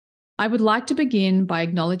I would like to begin by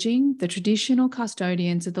acknowledging the traditional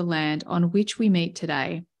custodians of the land on which we meet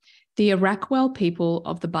today, the Arakwal people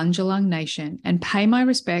of the Bundjalung Nation, and pay my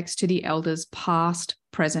respects to the elders past,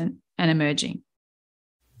 present, and emerging.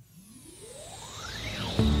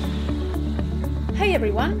 Hey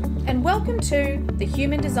everyone, and welcome to the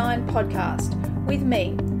Human Design Podcast with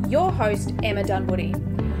me, your host, Emma Dunwoody.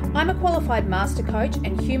 I'm a qualified master coach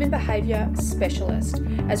and human behaviour specialist,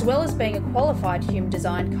 as well as being a qualified human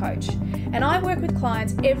design coach. And I work with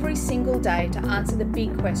clients every single day to answer the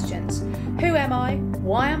big questions. Who am I?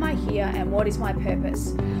 Why am I here? And what is my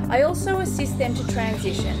purpose? I also assist them to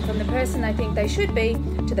transition from the person they think they should be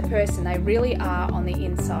to the person they really are on the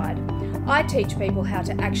inside. I teach people how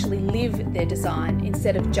to actually live their design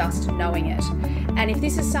instead of just knowing it. And if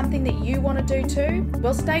this is something that you want to do too,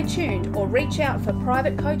 well, stay tuned or reach out for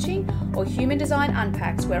private coaching or Human Design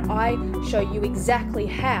Unpacks, where I show you exactly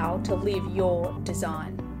how to live your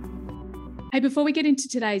design. Hey, before we get into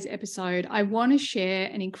today's episode, I want to share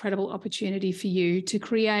an incredible opportunity for you to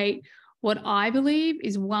create what I believe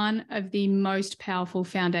is one of the most powerful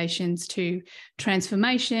foundations to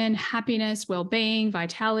transformation, happiness, well-being,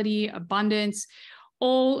 vitality, abundance,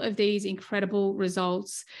 all of these incredible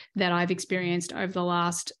results that I've experienced over the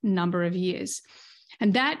last number of years.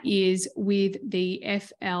 And that is with the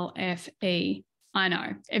FLFE. I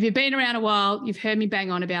know, if you've been around a while, you've heard me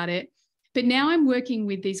bang on about it. But now I'm working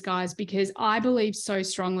with these guys because I believe so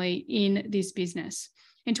strongly in this business.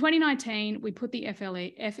 In 2019, we put the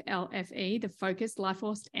FLFE, the Focused Life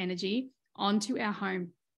Force Energy, onto our home.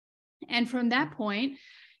 And from that point,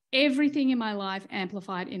 everything in my life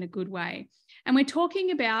amplified in a good way. And we're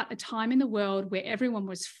talking about a time in the world where everyone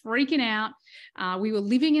was freaking out. We were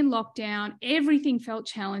living in lockdown. Everything felt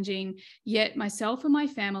challenging, yet myself and my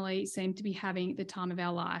family seemed to be having the time of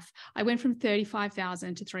our life. I went from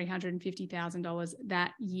 $35,000 to $350,000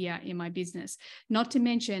 that year in my business, not to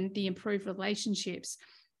mention the improved relationships,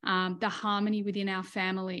 the harmony within our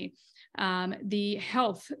family, the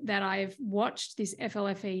health that I've watched this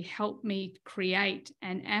FLFE help me create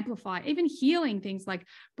and amplify, even healing things like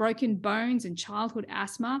broken bones and childhood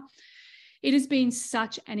asthma. It has been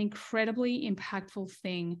such an incredibly impactful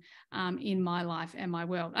thing in my life and my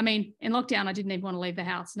world. I mean, in lockdown, I didn't even want to leave the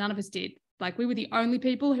house. None of us did. Like, we were the only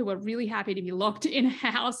people who were really happy to be locked in a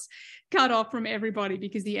house, cut off from everybody,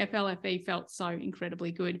 because the FLFE felt so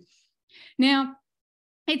incredibly good. Now,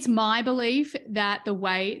 it's my belief that the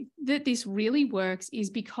way that this really works is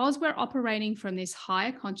because we're operating from this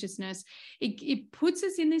higher consciousness. It puts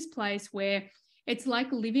us in this place where it's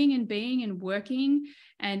like living and being and working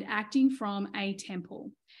and acting from a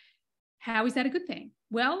temple. How is that a good thing?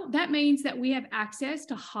 Well, that means that we have access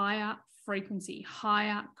to higher frequency,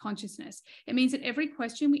 higher consciousness. It means that every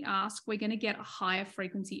question we ask, we're going to get a higher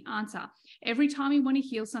frequency answer. Every time we want to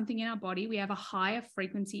heal something in our body, we have a higher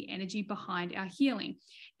frequency energy behind our healing.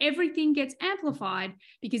 Everything gets amplified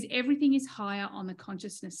because everything is higher on the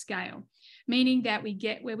consciousness scale, meaning that we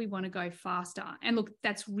get where we want to go faster. And look,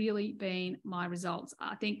 that's really been my results.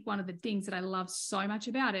 I think one of the things that I love so much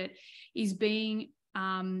about it is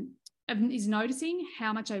noticing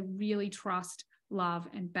how much I really trust, love,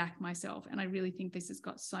 and back myself. And I really think this has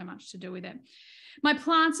got so much to do with it. My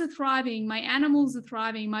plants are thriving, my animals are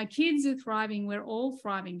thriving, my kids are thriving. We're all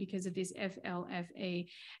thriving because of this FLFE.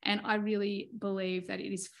 And I really believe that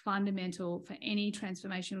it is fundamental for any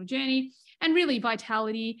transformational journey and really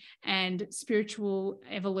vitality and spiritual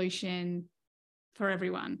evolution for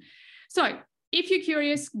everyone. So if you're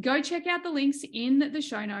curious, go check out the links in the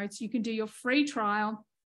show notes. You can do your free trial.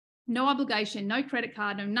 No obligation, no credit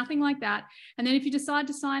card, no nothing like that. And then if you decide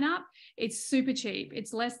to sign up, it's super cheap.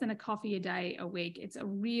 It's less than a coffee a day a week. It's a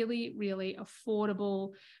really, really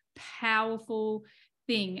affordable, powerful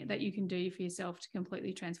thing that you can do for yourself to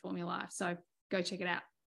completely transform your life. So go check it out.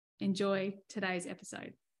 Enjoy today's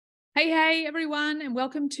episode. Hey, everyone, and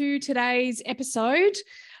welcome to today's episode.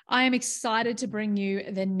 I am excited to bring you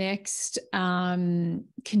the next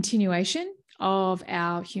continuation of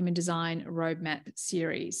our Human Design Roadmap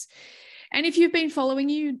series. And if you've been following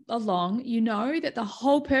you along, you know that the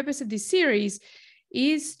whole purpose of this series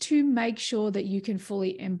is to make sure that you can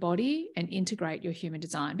fully embody and integrate your human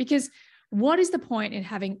design. Because what is the point in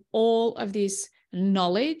having all of this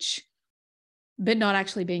knowledge, but not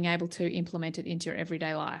actually being able to implement it into your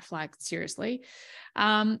everyday life? Like, seriously.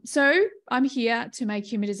 So I'm here to make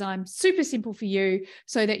human design super simple for you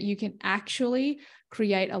so that you can actually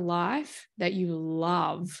create a life that you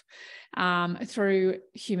love through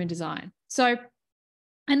human design. So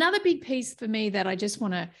another big piece for me that I just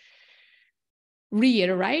want to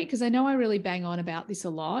reiterate, because I know I really bang on about this a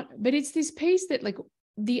lot, but it's this piece that, like,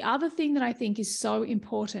 the other thing that I think is so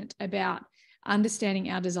important about understanding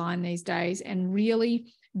our design these days and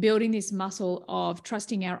really building this muscle of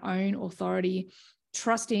trusting our own authority,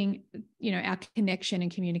 trusting, our connection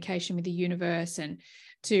and communication with the universe and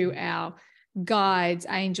to our guides,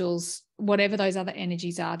 angels, whatever those other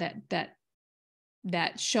energies are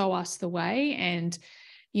that show us the way and,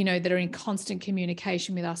 that are in constant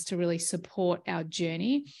communication with us to really support our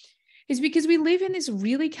journey, is because we live in this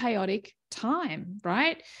really chaotic time,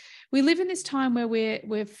 right? We live in this time where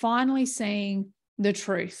we're finally seeing the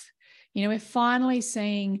truth. We're finally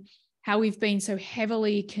seeing how we've been so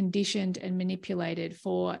heavily conditioned and manipulated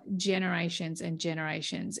for generations and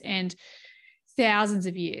generations and thousands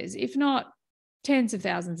of years, if not tens of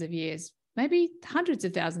thousands of years, maybe hundreds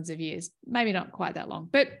of thousands of years, maybe not quite that long.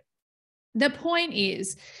 But the point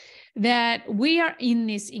is that we are in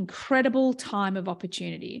this incredible time of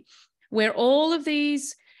opportunity where all of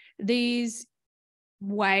these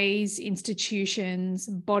ways, institutions,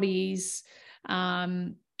 bodies,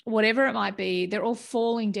 whatever it might be, they're all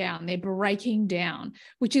falling down, they're breaking down,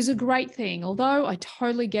 which is a great thing. Although I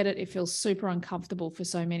totally get it, it feels super uncomfortable for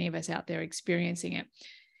so many of us out there experiencing it.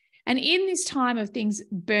 And in this time of things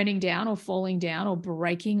burning down or falling down or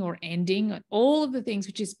breaking or ending, all of the things,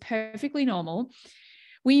 which is perfectly normal,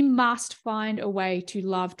 we must find a way to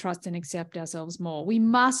love, trust, and accept ourselves more. We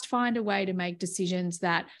must find a way to make decisions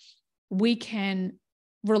that we can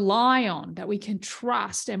rely on, that we can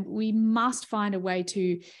trust, and we must find a way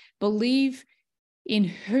to believe in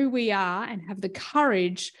who we are and have the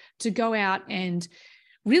courage to go out and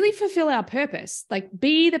really fulfill our purpose, like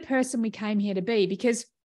be the person we came here to be. Because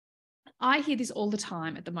I hear this all the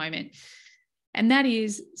time at the moment. And that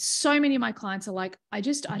is, so many of my clients are like, I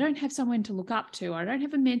don't have someone to look up to. I don't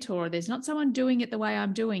have a mentor. There's not someone doing it the way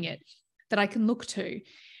I'm doing it that I can look to.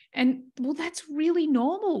 And well, that's really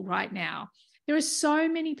normal right now. There are so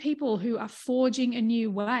many people who are forging a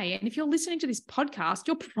new way. And if you're listening to this podcast,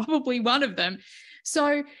 you're probably one of them.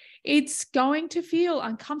 So it's going to feel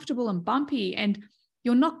uncomfortable and bumpy, and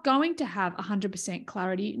you're not going to have 100%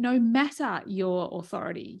 clarity, no matter your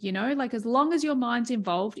authority, like as long as your mind's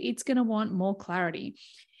involved, it's going to want more clarity.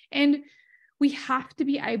 And we have to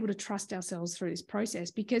be able to trust ourselves through this process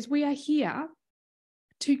because we are here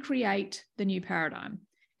to create the new paradigm.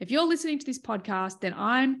 If you're listening to this podcast, then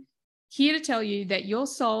I'm here to tell you that your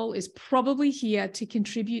soul is probably here to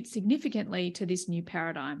contribute significantly to this new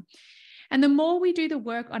paradigm. And the more we do the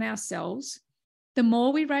work on ourselves, the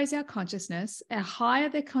more we raise our consciousness, our higher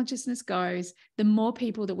the consciousness goes, the more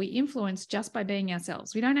people that we influence just by being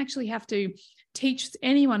ourselves. We don't actually have to teach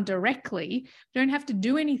anyone directly. We don't have to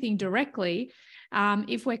do anything directly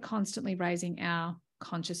if we're constantly raising our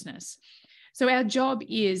consciousness. So our job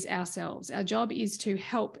is ourselves. Our job is to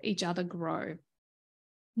help each other grow.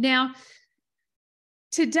 Now,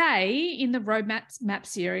 today in the Roadmap Map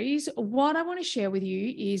series, what I want to share with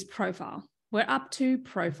you is profile. We're up to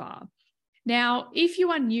profile. Now, if you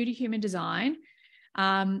are new to human design,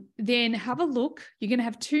 then have a look. You're going to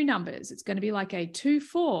have two numbers. It's going to be like a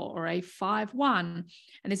 2-4 or a 5-1.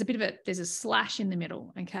 And there's a slash in the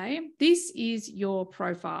middle. Okay. This is your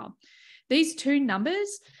profile. These two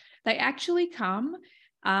numbers, they actually come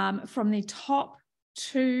from the top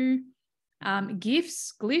two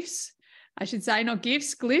glyphs, I should say, not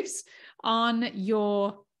gifts, glyphs on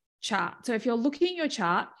your chart. So if you're looking at your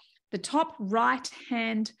chart, the top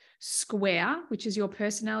right-hand square, which is your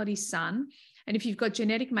personality sun, and if you've got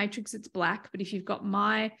genetic matrix, it's black. But if you've got you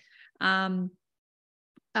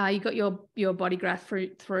got your body graph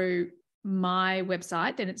through my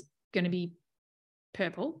website, then it's going to be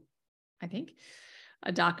purple, I think,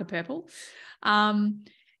 a darker purple, and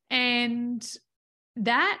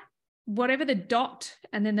that, whatever the dot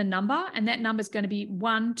and then the number, and that number is going to be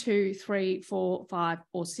 1, 2, 3, 4, 5,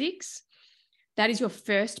 or 6. That is your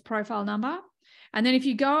first profile number. And then if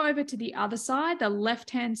you go over to the other side, the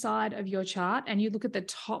left-hand side of your chart, and you look at the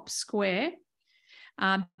top square,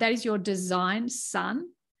 that is your design sun.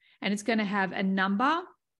 And it's going to have a number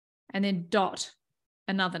and then dot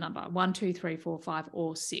another number, 1, 2, 3, 4, 5,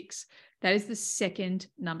 or 6. That is the second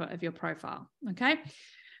number of your profile. Okay.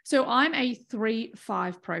 So I'm a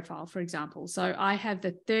 3-5 profile, for example. So I have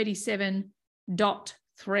the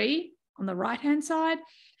 37.3 on the right-hand side.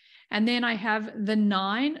 And then I have the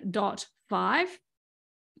 9.5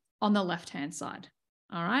 on the left-hand side.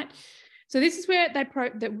 All right. So this is where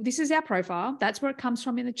this is our profile. That's where it comes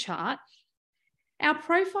from in the chart. Our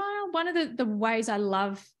profile, one of the ways I've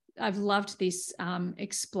loved this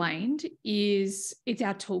explained is it's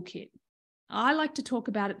our toolkit. I like to talk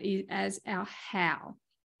about it as our how.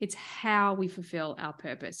 It's how we fulfill our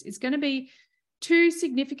purpose. It's going to be two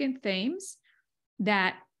significant themes.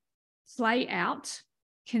 that play out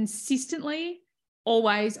consistently,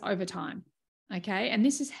 always over time. Okay. And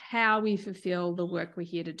this is how we fulfill the work we're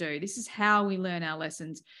here to do. This is how we learn our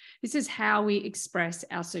lessons. This is how we express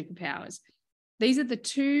our superpowers. These are the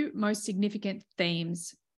two most significant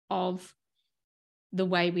themes of the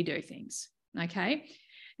way we do things. Okay.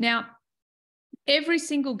 Now, every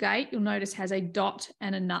single gate, you'll notice, has a dot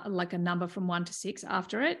and a number from 1 to 6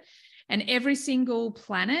 after it. And every single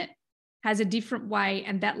planet has a different way,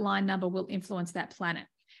 and that line number will influence that planet.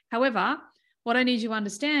 However, what I need you to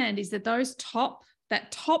understand is that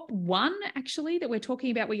that top one, actually, that we're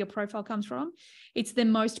talking about, where your profile comes from, it's the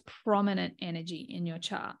most prominent energy in your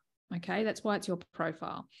chart. Okay, that's why it's your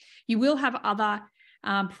profile. You will have other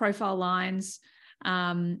profile lines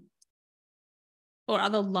or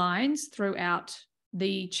other lines throughout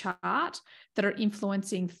the chart that are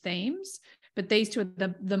influencing themes, but these two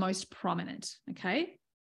are the most prominent. Okay,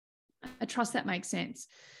 I trust that makes sense.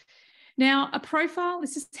 Now, a profile,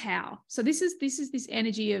 this is how. So this is this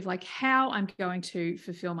energy of like how I'm going to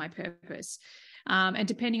fulfill my purpose. And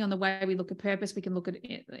depending on the way we look at purpose, we can look at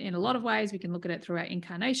it in a lot of ways. We can look at it through our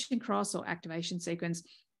incarnation cross or activation sequence.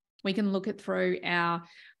 We can look at it through our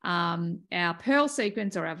pearl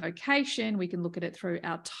sequence or our vocation. We can look at it through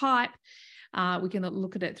our type. We can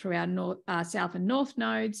look at it through our south and north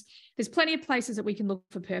nodes. There's plenty of places that we can look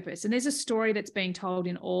for purpose. And there's a story that's being told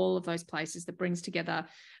in all of those places that brings together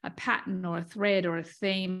a pattern or a thread or a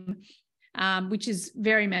theme, which is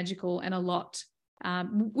very magical and a lot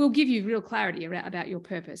will give you real clarity about your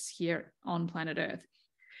purpose here on planet Earth.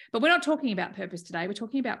 But we're not talking about purpose today. We're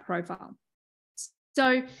talking about profile.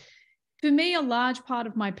 So for me, a large part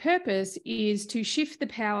of my purpose is to shift the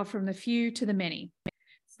power from the few to the many,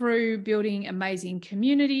 through building amazing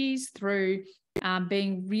communities, through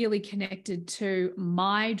being really connected to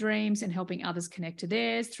my dreams and helping others connect to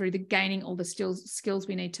theirs, through gaining all the skills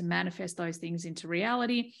we need to manifest those things into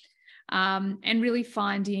reality, and really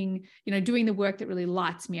finding, doing the work that really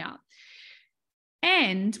lights me up.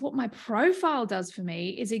 And what my profile does for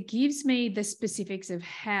me is it gives me the specifics of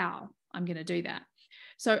how I'm going to do that.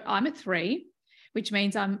 So I'm a 3, which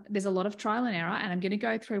means there's a lot of trial and error, and I'm going to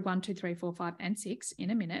go through 1, 2, 3, 4, 5, and 6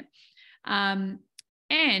 in a minute. And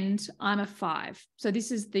I'm a 5. So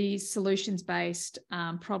this is the solutions-based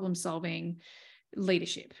problem-solving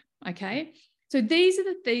leadership. Okay. So these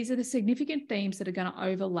are the significant themes that are going to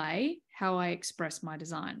overlay how I express my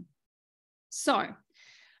design. So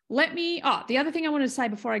the other thing I wanted to say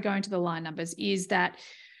before I go into the line numbers is that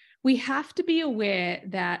we have to be aware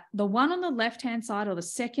that the one on the left-hand side, or the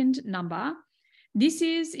second number, this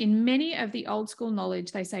is, in many of the old school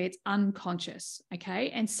knowledge, they say it's unconscious,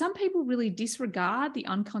 okay? And some people really disregard the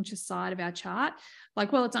unconscious side of our chart.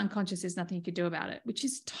 Like, well, it's unconscious, there's nothing you could do about it, which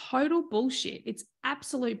is total bullshit. It's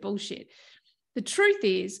absolute bullshit. The truth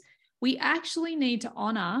is, we actually need to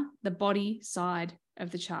honor the body side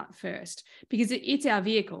of the chart first, because it's our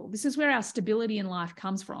vehicle. This is where our stability in life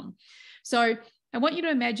comes from. So I want you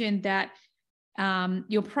to imagine that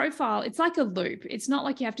your profile, it's like a loop. It's not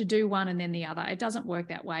like you have to do one and then the other. It doesn't work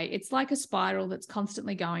that way. It's like a spiral that's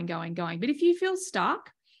constantly going. But if you feel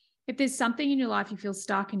stuck, if there's something in your life you feel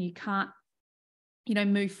stuck and you can't,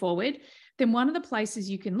 move forward, then one of the places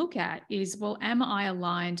you can look at is, well, am I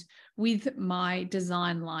aligned with my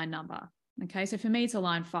design line number? Okay, so for me, it's a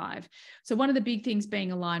line 5. So one of the big things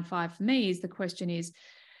being a line 5 for me is the question is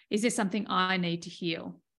there something I need to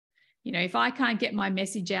heal? If I can't get my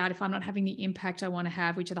message out, if I'm not having the impact I want to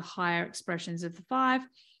have, which are the higher expressions of the 5,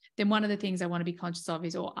 then one of the things I want to be conscious of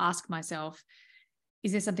is, or ask myself,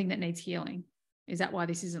 is there something that needs healing? Is that why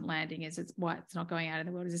this isn't landing? Is it why it's not going out in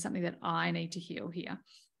the world? Is there something that I need to heal here?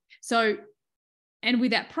 So, and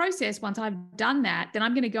with that process, once I've done that, then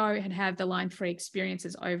I'm going to go and have the line 3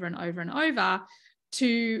 experiences over and over and over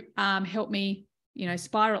to help me,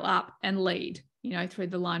 spiral up and lead, through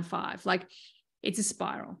the line 5. Like, it's a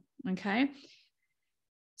spiral. Okay.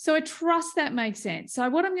 So I trust that makes sense. So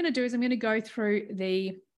what I'm going to do is I'm going to go through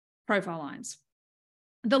the profile lines.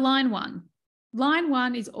 The line 1. Line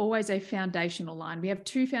 1 is always a foundational line. We have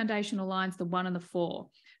 2 foundational lines, the 1 and the 4.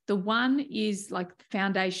 The 1 is like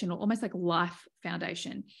foundational, almost like life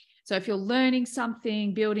foundation. So if you're learning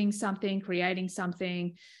something, building something, creating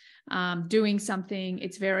something, doing something,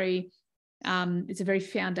 it's a very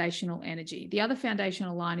foundational energy. The other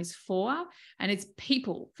foundational line is 4, and it's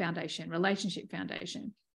people foundation, relationship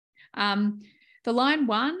foundation. The line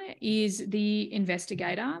 1 is the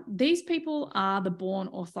investigator. These people are the born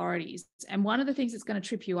authorities. And one of the things that's going to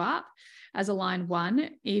trip you up as a line 1,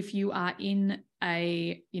 if you are in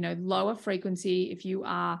a, lower frequency, if you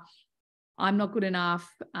are, I'm not good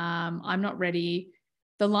enough, I'm not ready,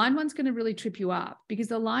 The line one's going to really trip you up, because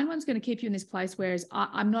the line one's going to keep you in this place where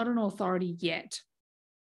I'm not an authority yet.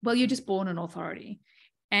 Well, you're just born an authority.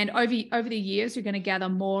 And over the years, you're going to gather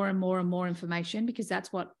more and more and more information, because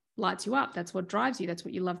that's what lights you up. That's what drives you. That's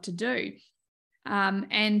what you love to do.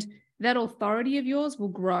 And that authority of yours will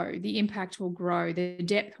grow. The impact will grow. The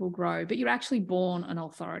depth will grow. But you're actually born an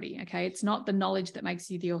authority, okay? It's not the knowledge that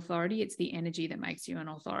makes you the authority. It's the energy that makes you an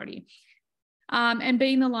authority. And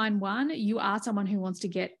being the line one, you are someone who wants to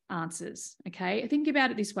get answers, okay? Think about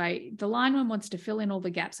it this way. The line one wants to fill in all the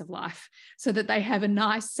gaps of life so that they have a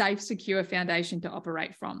nice, safe, secure foundation to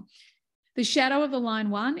operate from. The shadow of the line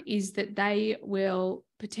one is that they will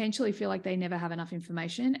potentially feel like they never have enough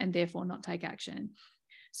information and therefore not take action.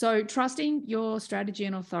 So trusting your strategy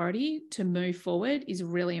and authority to move forward is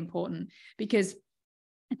really important, because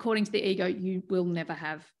according to the ego, you will never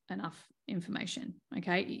have enough information,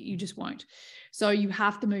 okay? You just won't. So you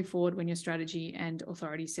have to move forward when your strategy and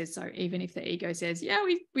authority says so, even if the ego says, yeah,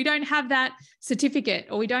 we don't have that certificate,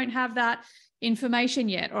 or we don't have that information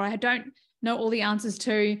yet, or I don't know all the answers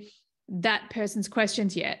to that person's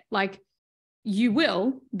questions yet. Like, you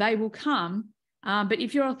will, they will come. But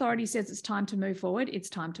if your authority says it's time to move forward, it's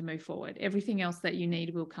time to move forward. Everything else that you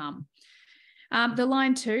need will come. The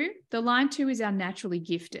line two is our naturally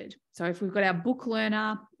gifted. So if we've got our book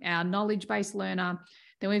learner, our knowledge-based learner,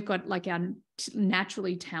 then we've got like our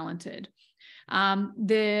naturally talented.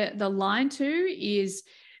 The line two is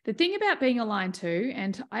the thing about being a line two,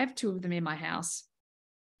 and I have two of them in my house.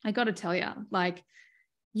 I got to tell you, like,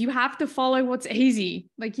 you have to follow what's easy.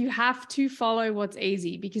 Like, you have to follow what's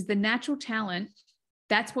easy, because the natural talent,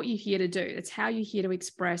 that's what you're here to do. That's how you're here to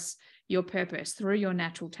express your purpose, through your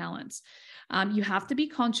natural talents. You have to be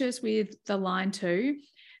conscious with the line two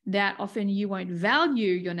that often you won't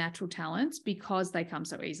value your natural talents because they come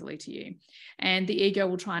so easily to you. And the ego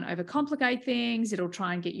will try and overcomplicate things. It'll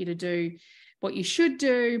try and get you to do what you should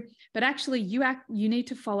do. But actually, you need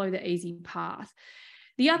to follow the easy path.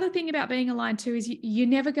 The other thing about being a line two is you're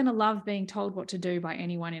never going to love being told what to do by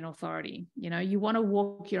anyone in authority. You know, you want to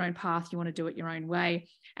walk your own path. You want to do it your own way.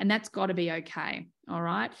 And that's got to be okay. All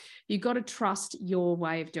right. You've got to trust your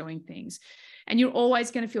way of doing things. And you're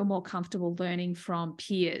always going to feel more comfortable learning from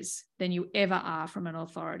peers than you ever are from an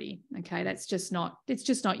authority. Okay. It's just not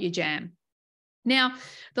your jam. Now,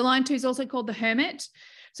 the line two is also called the hermit.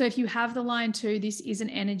 So if you have the line two, this is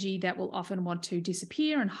an energy that will often want to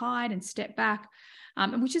disappear and hide and step back.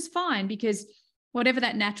 Which is fine, because whatever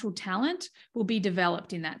that natural talent will be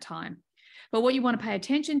developed in that time. But what you want to pay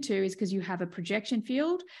attention to is, because you have a projection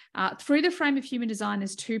field. Through the frame of human design,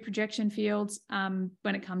 there's two projection fields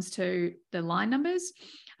when it comes to the line numbers.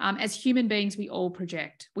 As human beings, we all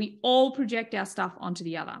project. We all project our stuff onto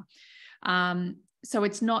the other. So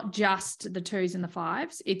it's not just the twos and the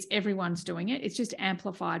fives. It's everyone's doing it. It's just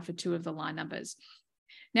amplified for two of the line numbers.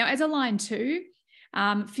 Now, as a line two,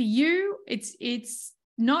 for you, it's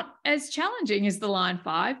not as challenging as the line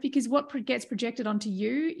five, because what gets projected onto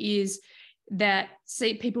you is that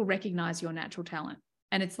people recognize your natural talent.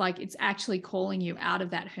 And it's like, it's actually calling you out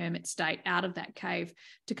of that hermit state, out of that cave,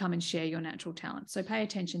 to come and share your natural talent. So pay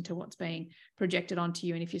attention to what's being projected onto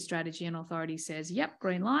you. And if your strategy and authority says, yep,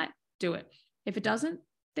 green light, do it. If it doesn't,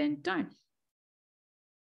 then don't.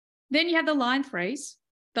 Then you have the line threes.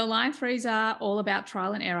 The line threes are all about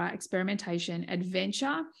trial and error, experimentation,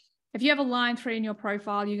 adventure. If you have a line three in your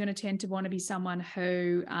profile, you're going to tend to want to be someone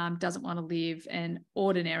who doesn't want to live an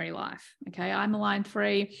ordinary life. Okay, I'm a line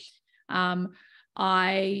three. I've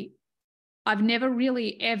never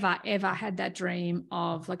really ever had that dream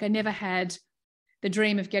of, like, I never had the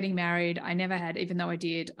dream of getting married. I never had, even though I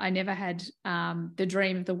did, I never had the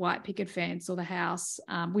dream of the white picket fence or the house.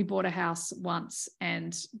 We bought a house once,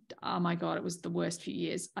 and oh my God, it was the worst few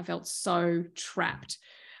years. I felt so trapped.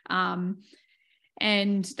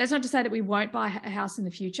 And that's not to say that we won't buy a house in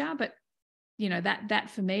the future, but you know,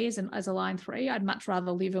 that for me as a line three, I'd much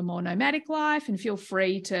rather live a more nomadic life and feel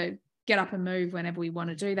free to get up and move whenever we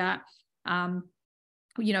want to do that.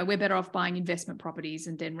 You know, we're better off buying investment properties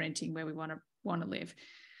and then renting where we want to live.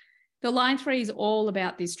 The line three is all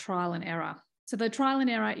about this trial and error. So the trial and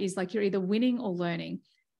error is like, you're either winning or learning.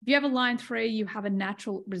 If you have a line three, you have a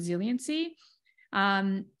natural resiliency,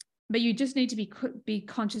 but you just need to be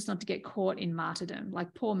conscious not to get caught in martyrdom.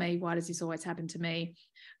 Like, poor me, why does this always happen to me?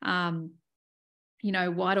 You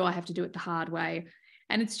know, why do I have to do it the hard way?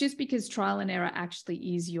 And it's just because trial and error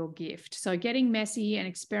actually is your gift. So getting messy and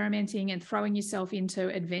experimenting and throwing yourself into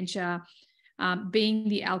adventure, being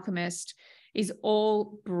the alchemist, is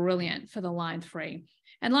all brilliant for the line 3.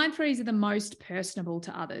 And line 3s are the most personable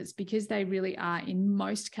to others because they really are, in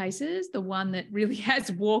most cases, the one that really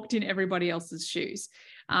has walked in everybody else's shoes.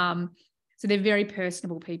 So they're very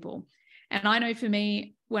personable people. And I know for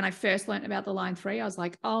me, when I first learned about the line 3, I was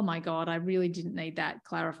like, oh my God, I really didn't need that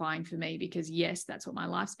clarifying for me because yes, that's what my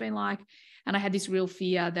life's been like. And I had this real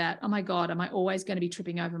fear that, oh my God, am I always going to be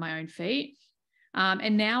tripping over my own feet?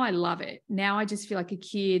 And now I love it. Now I just feel like a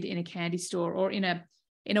kid in a candy store or in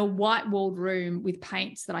a white walled room with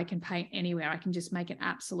paints that I can paint anywhere. I can just make an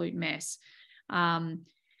absolute mess. And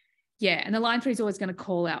the line 3 is always going to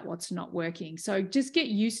call out what's not working. So just get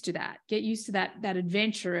used to that. Get used to that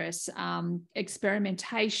adventurous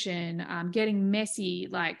experimentation, getting messy,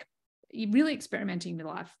 like really experimenting with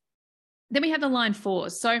life. Then we have the line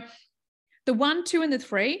 4s. So the 1, 2, and the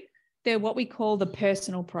 3, they're what we call the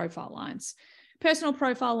personal profile lines. Personal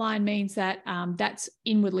profile line means that that's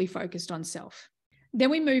inwardly focused on self. Then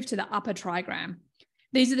we move to the upper trigram.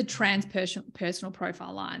 These are the transpersonal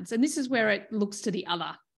profile lines. And this is where it looks to the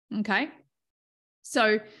other. Okay.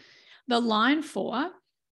 So the line 4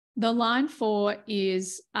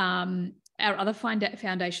 is our other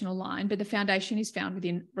foundational line, but the foundation is found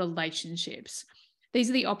within relationships. These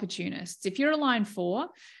are the opportunists. If you're a line 4,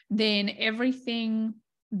 then everything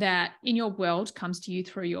that in your world comes to you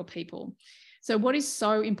through your people. So what is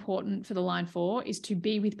so important for the line 4 is to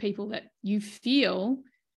be with people that you feel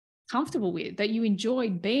comfortable with, that you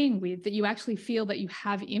enjoy being with, that you actually feel that you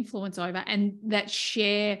have influence over, and that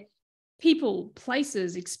share people,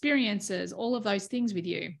 places, experiences, all of those things with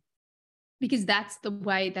you. Because that's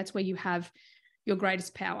where you have your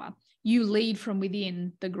greatest power. You lead from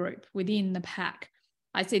within the group, within the pack.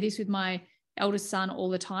 I see this with my eldest son all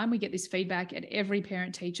the time. We get this feedback at every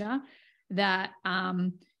parent teacher that,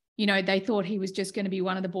 they thought he was just going to be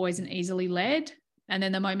one of the boys and easily led. And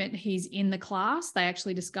then the moment he's in the class, they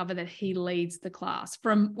actually discover that he leads the class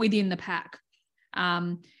from within the pack.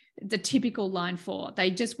 The typical line 4,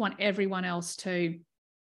 they just want everyone else to,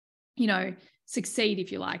 succeed,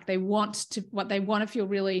 if you like. They want everyone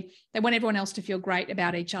else to feel great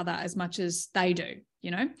about each other as much as they do,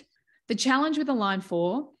 The challenge with the line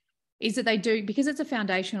 4 is that they do, because it's a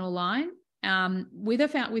foundational line, with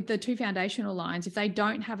the 2 foundational lines, if they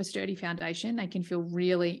don't have a sturdy foundation, they can feel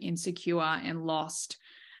really insecure and lost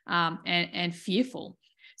and fearful.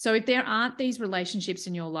 So if there aren't these relationships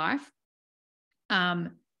in your life,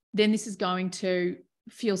 then this is going to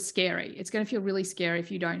feel scary. It's going to feel really scary if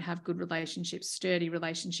you don't have good relationships, sturdy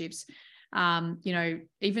relationships,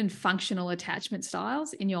 even functional attachment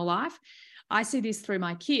styles in your life. I see this through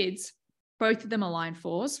my kids. Both of them are line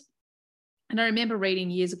 4s. And I remember reading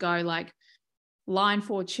years ago, like, line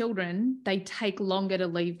 4 children, they take longer to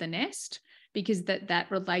leave the nest because that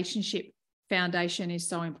relationship foundation is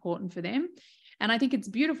so important for them. And I think it's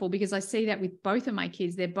beautiful because I see that with both of my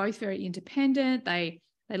kids. They're both very independent. They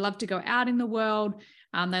love to go out in the world.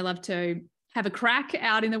 They love to have a crack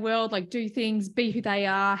out in the world, like do things, be who they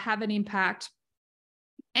are, have an impact.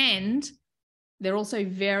 And they're also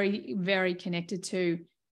very, very connected to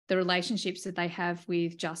the relationships that they have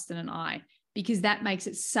with Justin and I, because that makes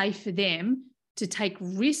it safe for them to take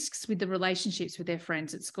risks with the relationships with their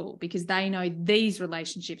friends at school because they know these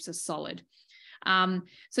relationships are solid.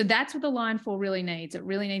 So that's what the line 4 really needs. It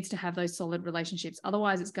really needs to have those solid relationships.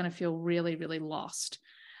 Otherwise, it's going to feel really, really lost.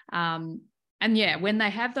 When they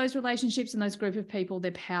have those relationships and those group of people,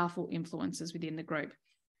 they're powerful influences within the group.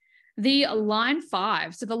 The line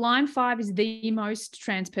 5. So the line 5 is the most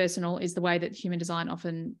transpersonal, is the way that human design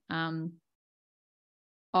often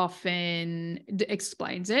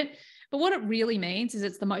explains it. But what it really means is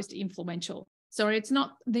it's the most influential. So it's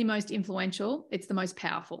not the most influential, it's the most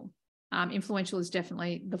powerful. Influential is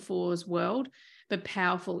definitely the 4's world, but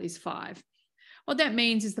powerful is 5. What that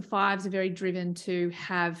means is the 5s are very driven to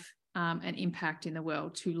have an impact in the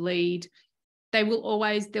world, to lead. There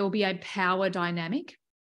will be a power dynamic.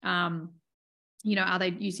 Are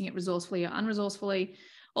they using it resourcefully or unresourcefully?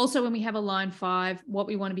 Also, when we have a line 5, what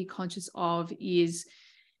we want to be conscious of is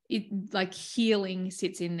healing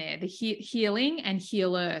sits in there. The healing and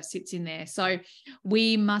healer sits in there. So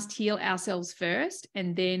we must heal ourselves first,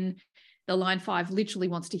 and then the line 5 literally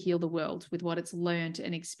wants to heal the world with what it's learned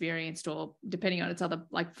and experienced, or depending on its other,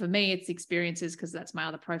 like for me, it's experiences because that's my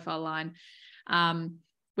other profile line.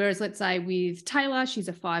 Whereas let's say with Taylor, she's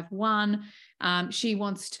a 5-1. She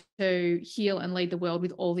wants to heal and lead the world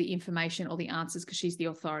with all the information, all the answers, because she's the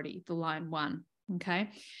authority, the line 1. Okay.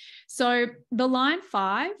 So the line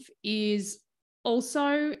 5 has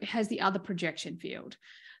the other projection field.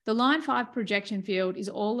 The line 5 projection field is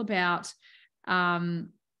all about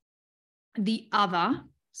the other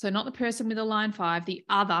so not the person with a line 5, the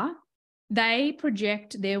other, they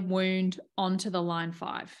project their wound onto the line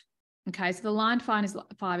 5. Okay, so the line 5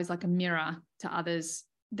 is like a mirror to others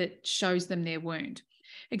that shows them their wound.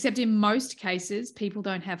 Except in most cases, people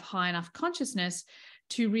don't have high enough consciousness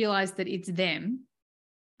to realize that it's them,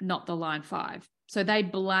 not the line 5. So they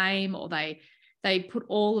blame, or they put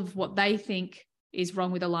all of what they think is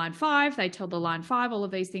wrong with the line 5. They tell the line 5 all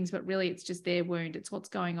of these things, but really it's just their wound. It's what's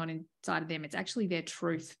going on inside of them. It's actually their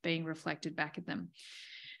truth being reflected back at them.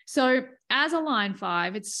 So as a line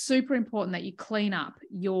 5, it's super important that you clean up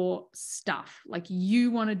your stuff. Like,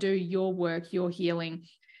 you want to do your work, your healing.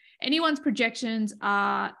 Anyone's projections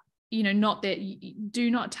are, not that.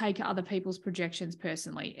 Do not take other people's projections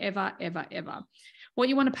personally, ever, ever, ever. What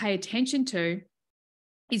you want to pay attention to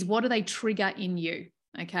is, what do they trigger in you?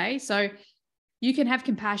 Okay. So you can have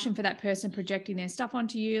compassion for that person projecting their stuff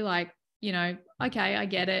onto you. Like, okay, I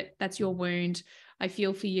get it. That's your wound. I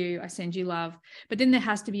feel for you. I send you love. But then there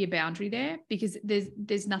has to be a boundary there, because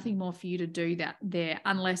there's nothing more for you to do that there,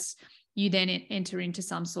 unless you then enter into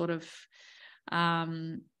some sort of,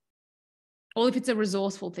 or if it's a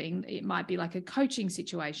resourceful thing, it might be like a coaching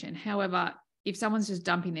situation. However, if someone's just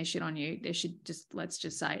dumping their shit on you, there should just, let's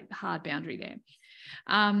just say, hard boundary there.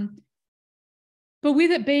 But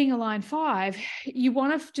with it being a line 5, you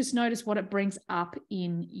want to just notice what it brings up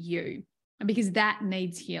in you, and because that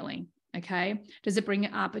needs healing. Okay. Does it bring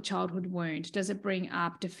up a childhood wound? Does it bring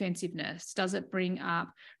up defensiveness? Does it bring up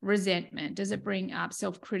resentment? Does it bring up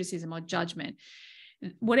self-criticism or judgment?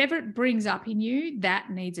 Whatever it brings up in you, that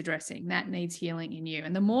needs addressing, that needs healing in you.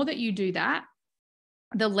 And the more that you do that,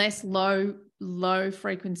 the less low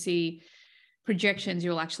frequency projections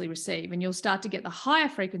you'll actually receive, and you'll start to get the higher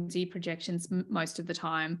frequency projections most of the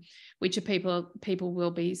time, which are people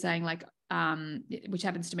will be saying, like, which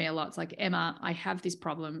happens to me a lot. It's like, Emma, I have this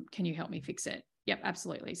problem. Can you help me fix it? Yep,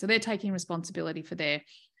 absolutely. So they're taking responsibility for their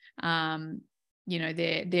wound,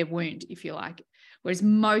 if you like. Whereas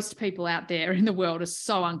most people out there in the world are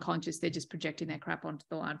so unconscious, they're just projecting their crap onto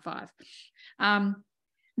the line 5.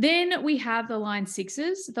 Then we have the line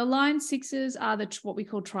 6s. The line 6s are what we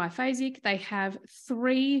call triphasic. They have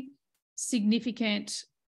 3 significant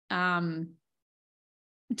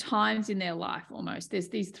times in their life almost. There's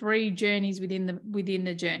these 3 journeys within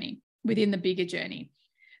the journey, within the bigger journey.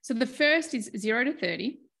 So the first is 0 to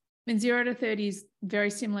 30. And 0 to 30 is very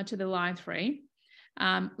similar to the line 3.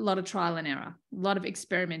 A lot of trial and error, a lot of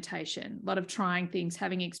experimentation, a lot of trying things,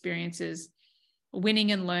 having experiences,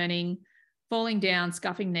 winning and learning, falling down,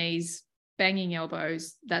 scuffing knees, banging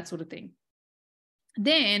elbows, that sort of thing.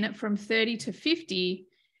 Then from 30 to 50,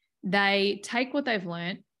 they take what they've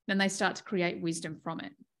learned and they start to create wisdom from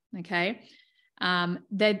it. Okay.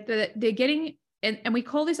 They're getting, and we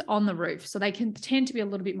call this on the roof. So they can tend to be a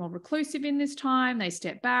little bit more reclusive in this time. They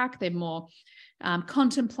step back, they're more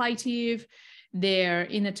contemplative. They're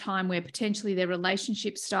in a time where potentially their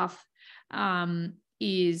relationship stuff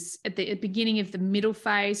is at the beginning of the middle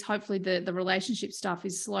phase. Hopefully the relationship stuff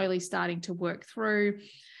is slowly starting to work through.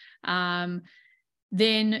 Then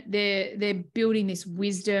they're building this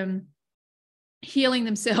wisdom, healing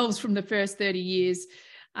themselves from the first 30 years.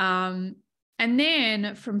 And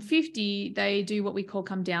then from 50, they do what we call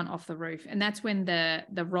come down off the roof. And that's when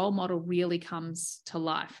the role model really comes to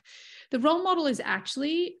life. The role model is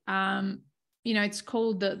actually, it's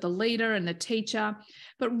called the leader and the teacher.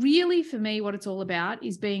 But really for me, what it's all about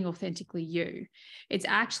is being authentically you. It's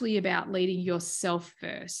actually about leading yourself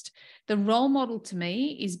first. The role model to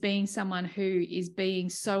me is being someone who is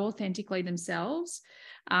being so authentically themselves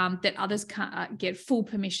that others can't get full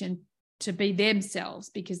permission to be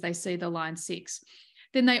themselves because they see the line 6.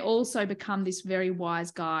 Then they also become this very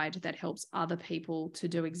wise guide that helps other people to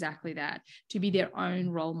do exactly that, to be their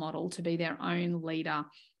own role model, to be their own leader,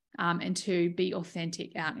 and to be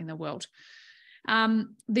authentic out in the world.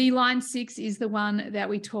 The line 6 is the one that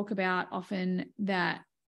we talk about often, that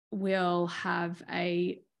will have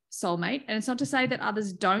a soulmate. And it's not to say that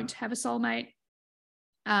others don't have a soulmate.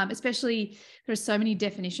 Especially there are so many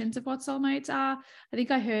definitions of what soulmates are. I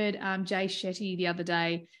think I heard Jay Shetty the other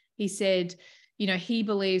day. He said, he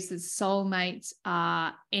believes that soulmates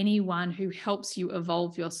are anyone who helps you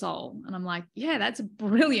evolve your soul. And I'm like, yeah, that's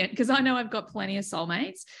brilliant, because I know I've got plenty of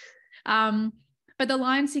soulmates. But the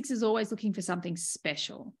line 6 is always looking for something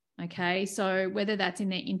special. Okay. So whether that's in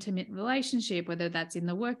their intimate relationship, whether that's in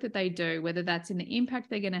the work that they do, whether that's in the impact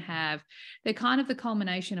they're going to have, they're kind of the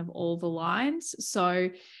culmination of all the lines. So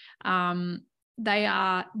they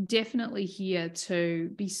are definitely here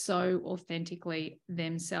to be so authentically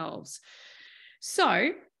themselves.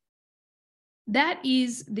 So that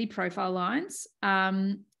is the profile lines.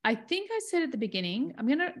 I think I said at the beginning, I'm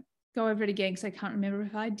going to go over it again because I can't remember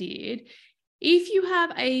if I did. If you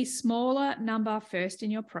have a smaller number first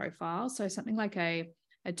in your profile, so something like a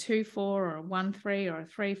 2-4 or a 1-3 or a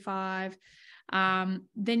 3-5,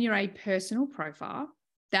 then you're a personal profile.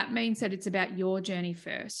 That means that it's about your journey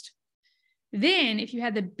first. Then if you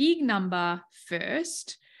had the big number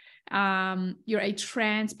first, you're a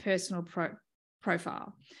transpersonal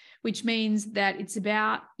profile, which means that it's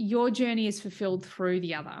about your journey is fulfilled through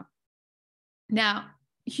the other. Now,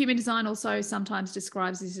 human design also sometimes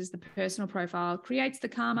describes this as the personal profile creates the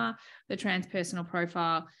karma, the transpersonal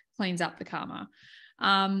profile cleans up the karma.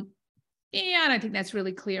 I don't think that's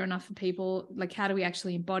really clear enough for people. Like, how do we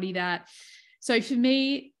actually embody that? So for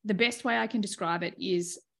me, the best way I can describe it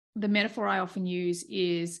is, the metaphor I often use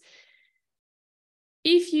is,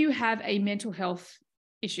 if you have a mental health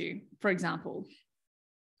issue, for example,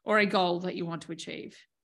 or a goal that you want to achieve.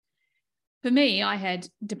 For me, I had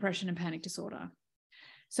depression and panic disorder.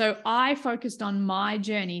 So I focused on my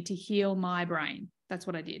journey to heal my brain. That's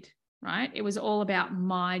what I did, right? It was all about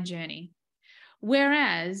my journey.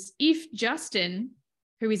 Whereas if Justin,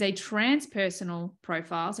 who is a transpersonal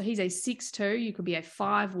profile, so he's a 6-2, you could be a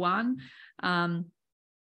 5-1,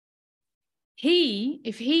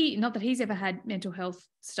 if he, not that he's ever had mental health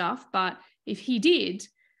stuff, but if he did,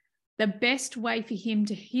 the best way for him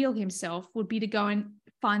to heal himself would be to go and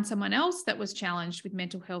find someone else that was challenged with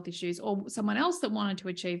mental health issues, or someone else that wanted to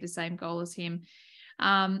achieve the same goal as him,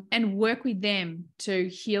 and work with them to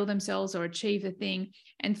heal themselves or achieve the thing.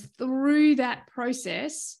 And through that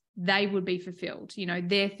process, they would be fulfilled. You know,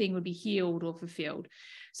 their thing would be healed or fulfilled.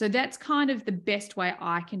 So that's kind of the best way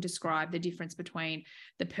I can describe the difference between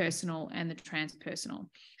the personal and the transpersonal.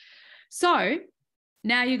 So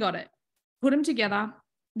now you got it. Put them together.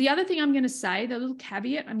 The other thing I'm going to say, the little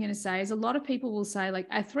caveat I'm going to say, is a lot of people will say, like,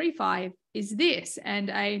 a 3-5 is this and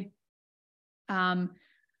a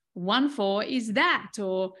 1-4 is that,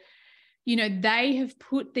 or, you know, they have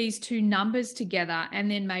put these two numbers together and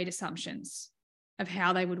then made assumptions of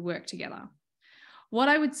how they would work together. What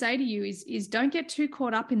I would say to you is don't get too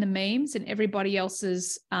caught up in the memes and everybody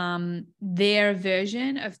else's their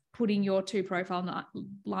version of putting your two profile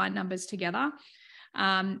line numbers together,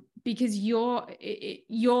 because you're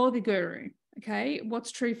the guru. Okay,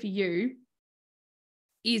 what's true for you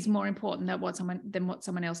is more important than what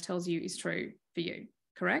someone else tells you is true for you.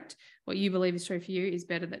 Correct? What you believe is true for you is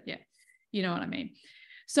better than, you know what I mean.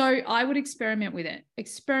 So I would experiment with it.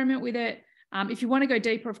 If you want to go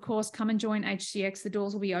deeper, of course, come and join HCX. The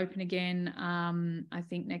doors will be open again, I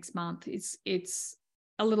think next month. It's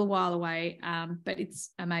a little while away, but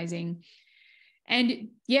it's amazing. And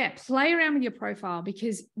play around with your profile,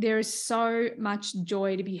 because there is so much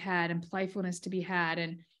joy to be had and playfulness to be had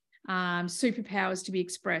and superpowers to be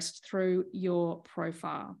expressed through your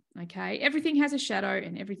profile. Okay. Everything has a shadow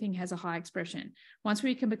and everything has a high expression. Once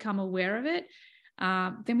we can become aware of it,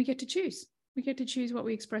 then we get to choose. We get to choose what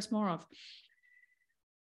we express more of.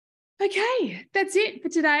 Okay, that's it for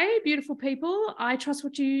today, beautiful people. I trust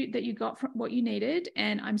that you got from what you needed,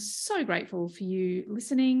 and I'm so grateful for you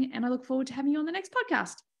listening, and I look forward to having you on the next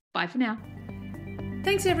podcast. Bye for now.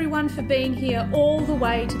 Thanks everyone for being here all the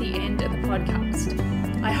way to the end of the podcast.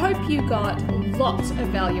 I hope you got lots of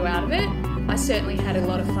value out of it. I certainly had a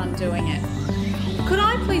lot of fun doing it. Could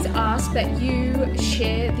I please ask that you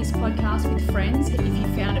share this podcast with friends if you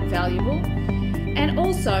found it valuable? And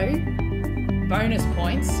also, bonus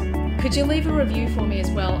points, could you leave a review for me as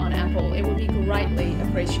well on Apple? It would be greatly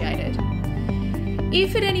appreciated.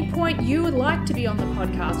 If at any point you would like to be on the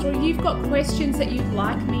podcast, or you've got questions that you'd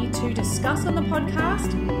like me to discuss on the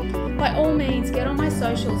podcast, by all means get on my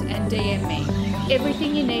socials and DM me.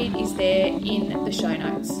 Everything you need is there in the show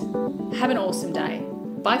notes. Have an awesome day.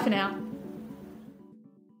 Bye for now.